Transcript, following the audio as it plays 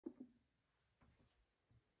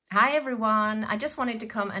Hi everyone, I just wanted to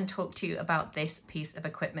come and talk to you about this piece of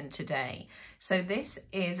equipment today. So this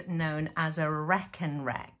is known as a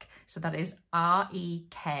Rekenrek. So that is R-E-K-E-N-R-E-K.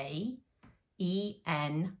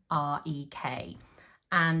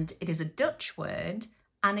 And it is a Dutch word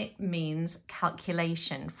and it means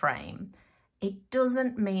calculation frame. It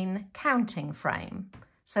doesn't mean counting frame.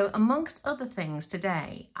 So amongst other things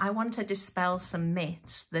today, I want to dispel some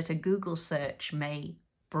myths that a Google search may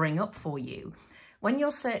bring up for you. When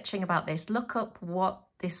you're searching about this, look up what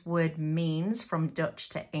this word means from Dutch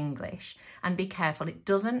to English and be careful, it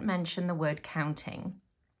doesn't mention the word counting.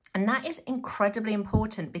 And that is incredibly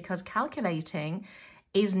important because calculating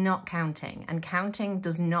is not counting and counting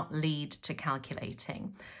does not lead to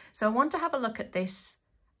calculating. So I want to have a look at this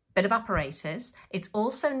bit of apparatus. It's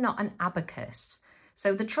also not an abacus.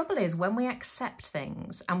 So the trouble is when we accept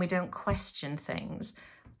things and we don't question things,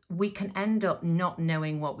 we can end up not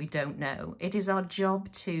knowing what we don't know. It is our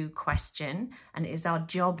job to question and it is our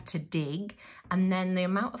job to dig. And then the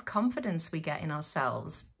amount of confidence we get in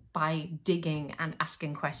ourselves by digging and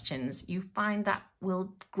asking questions, you find that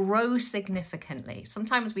will grow significantly.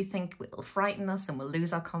 Sometimes we think it will frighten us and we'll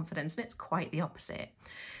lose our confidence, and it's quite the opposite.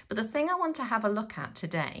 But the thing I want to have a look at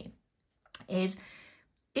today is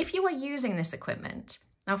if you are using this equipment,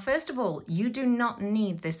 now first of all, you do not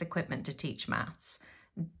need this equipment to teach maths.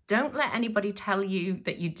 Don't let anybody tell you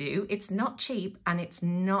that you do. It's not cheap and it's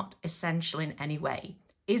not essential in any way.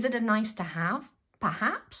 Is it a nice to have?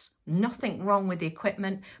 Perhaps. Nothing wrong with the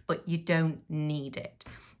equipment, but you don't need it.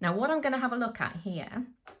 Now, what I'm going to have a look at here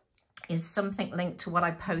is something linked to what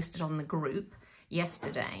I posted on the group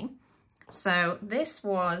yesterday. So this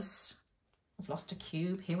was, I've lost a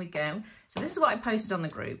cube, here we go. So this is what I posted on the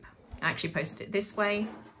group. I actually posted it this way,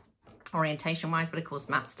 orientation wise, but of course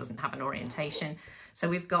maths doesn't have an orientation. So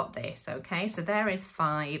we've got this, okay? So there is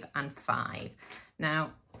 5 and 5.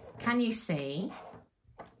 Now, can you see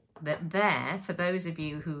that there, for those of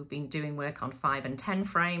you who've been doing work on 5 and 10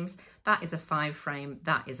 frames, that is a 5 frame,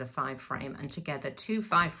 that is a 5 frame, and together 2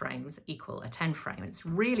 5 frames equal a 10 frame. It's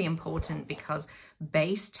really important because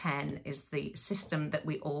base 10 is the system that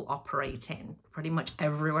we all operate in, pretty much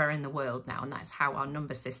everywhere in the world now, and that's how our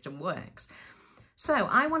number system works. So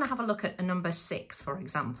I want to have a look at a number 6, for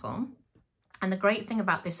example. And the great thing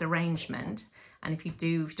about this arrangement, and if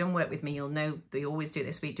you've done work with me, you'll know we always do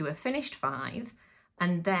this. We do a finished 5,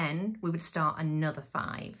 and then we would start another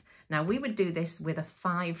 5. Now we would do this with a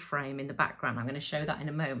 5 frame in the background. I'm going to show that in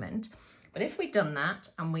a moment. But if we'd done that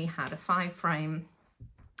and we had a 5 frame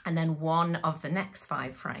and then one of the next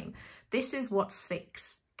 5 frame, this is what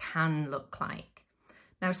 6 can look like.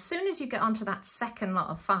 Now, as soon as you get onto that second lot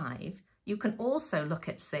of 5, you can also look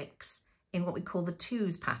at 6 in what we call the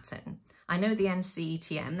 2s pattern. I know the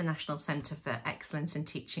NCETM, the National Centre for Excellence in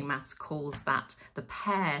Teaching Maths, calls that the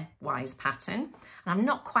pairwise pattern. And I'm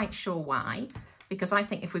not quite sure why, because I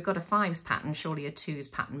think if we've got a 5s pattern, surely a 2s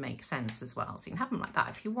pattern makes sense as well. So you can have them like that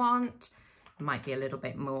if you want. It might be a little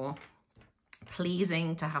bit more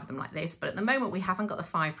pleasing to have them like this, but at the moment we haven't got the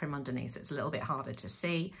 5 frame underneath, so it's a little bit harder to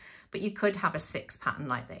see, but you could have a 6 pattern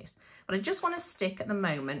like this. But I just want to stick at the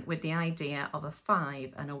moment with the idea of a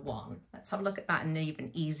 5 and a 1. Let's have a look at that in an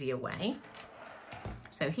even easier way.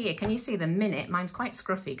 So here, can you see the minute? Mine's quite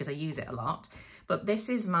scruffy because I use it a lot, but this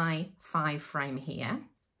is my 5 frame here.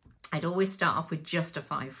 I'd always start off with just a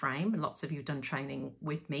 5 frame. Lots of you have done training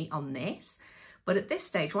with me on this, but at this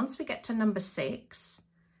stage, once we get to number 6,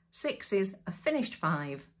 6 is a finished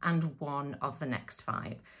 5 and one of the next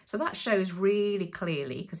 5. So that shows really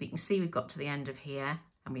clearly, because you can see we've got to the end of here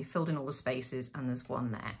and we've filled in all the spaces and there's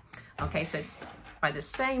one there. Okay, so by the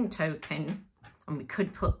same token, and we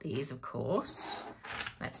could put these, of course,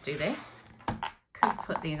 let's do this, could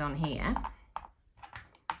put these on here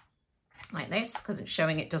like this, because it's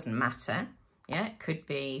showing it doesn't matter. Yeah, it could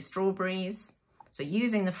be strawberries. So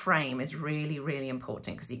using the frame is really, really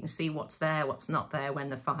important because you can see what's there, what's not there when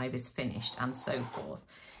the 5 is finished and so forth.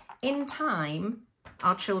 In time,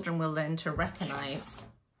 our children will learn to recognise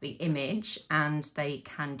the image and they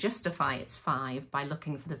can justify its 5 by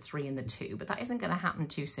looking for the 3 and the 2, but that isn't going to happen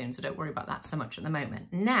too soon, so don't worry about that so much at the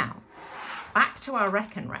moment. Now, back to our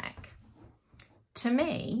Rekenrek. To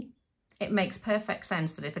me, it makes perfect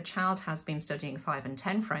sense that if a child has been studying 5 and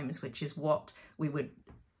 10 frames, which is what we would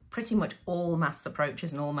pretty much all maths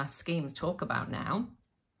approaches and all maths schemes talk about now,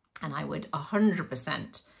 and I would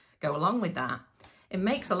 100% go along with that, it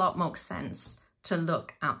makes a lot more sense to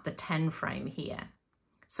look at the 10 frame here.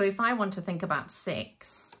 So if I want to think about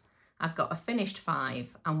 6, I've got a finished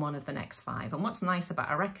 5 and one of the next 5. And what's nice about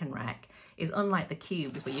a Rekenrek is unlike the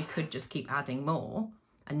cubes where you could just keep adding more,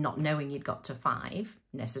 and not knowing you'd got to 5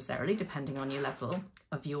 necessarily, depending on your level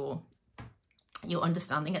of your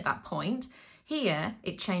understanding at that point. Here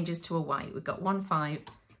it changes to a white. We've got 1 5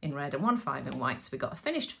 in red and 1 5 in white, so we've got a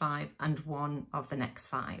finished 5 and 1 of the next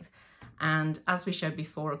 5. And as we showed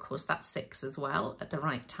before, of course, that 6 as well at the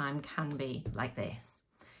right time can be like this.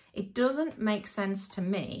 It doesn't make sense to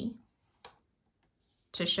me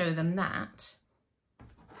to show them that.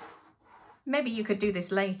 Maybe you could do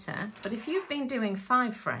this later, but if you've been doing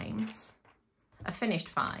 5 frames, a finished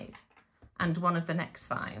 5 and 1 of the next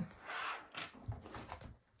 5,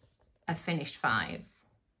 a finished 5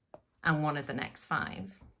 and 1 of the next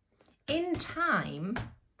 5, in time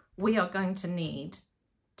we are going to need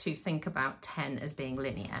to think about 10 as being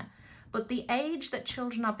linear, but the age that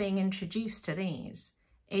children are being introduced to these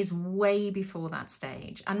is way before that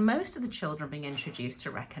stage, and most of the children being introduced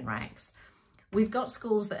to Rekenreks, we've got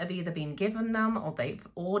schools that have either been given them or they've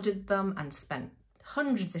ordered them and spent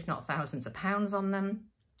hundreds if not thousands of pounds on them,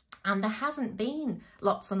 and there hasn't been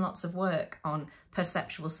lots and lots of work on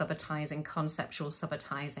perceptual subitizing, conceptual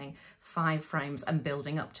subitizing, 5 frames and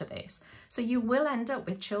building up to this. So you will end up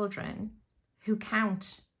with children who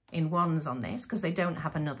count in ones on this because they don't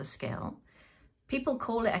have another skill. People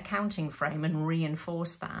call it a counting frame and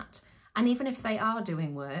reinforce that. And even if they are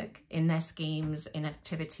doing work in their schemes, in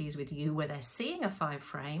activities with you where they're seeing a 5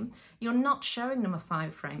 frame, you're not showing them a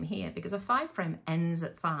 5 frame here because a 5 frame ends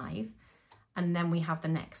at 5 and then we have the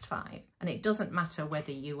next 5. And it doesn't matter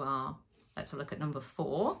whether you are, let's have a look at number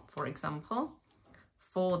 4, for example.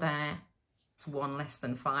 4 there, it's 1 less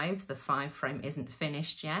than 5. The 5 frame isn't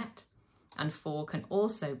finished yet. And 4 can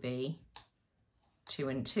also be 2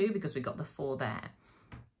 and 2 because we got the 4 there.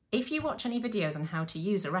 If you watch any videos on how to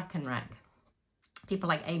use a Rekenrek, people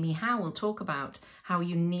like Amy Howe will talk about how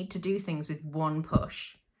you need to do things with 1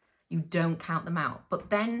 push. You don't count them out. But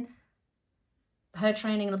then her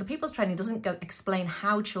training and other people's training doesn't explain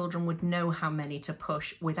how children would know how many to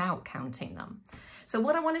push without counting them. So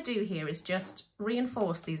what I want to do here is just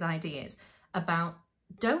reinforce these ideas about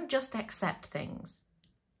don't just accept things.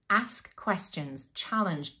 Ask questions,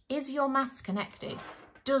 challenge. Is your maths connected?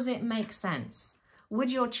 Does it make sense?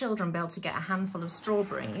 Would your children be able to get a handful of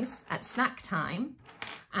strawberries at snack time?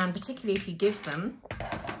 And particularly if you give them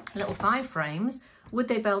little 5 frames, would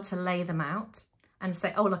they be able to lay them out and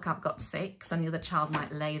say, oh, look, I've got 6, and the other child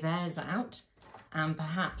might lay theirs out. And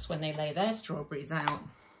perhaps when they lay their strawberries out,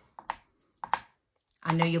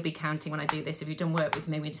 I know you'll be counting when I do this. If you've done work with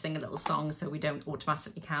me, we sing a little song so we don't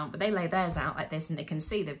automatically count, but they lay theirs out like this and they can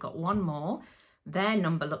see they've got 1 more. Their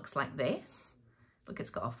number looks like this. Look, it's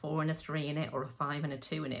got a 4 and a 3 in it, or a 5 and a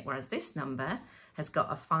 2 in it, whereas this number has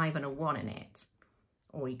got a 5 and a 1 in it.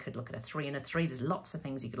 Or you could look at a 3 and a 3. There's lots of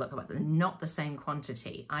things you could look at, but they're not the same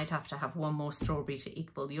quantity. I'd have to have 1 more strawberry to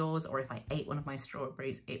equal yours, or if I ate 1 of my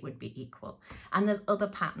strawberries, it would be equal. And there's other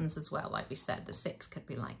patterns as well. Like we said, the 6 could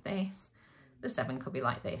be like this. The 7 could be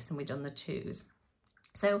like this, and we've done the 2s.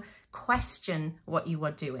 So question what you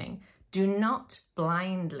are doing. Do not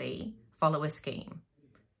blindly follow a scheme.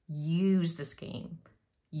 Use the scheme.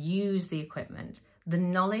 Use the equipment. The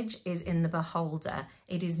knowledge is in the beholder.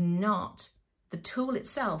 It is not the tool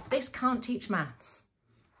itself. This can't teach maths.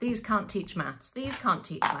 These can't teach maths. These can't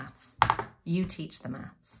teach maths. You teach the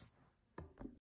maths.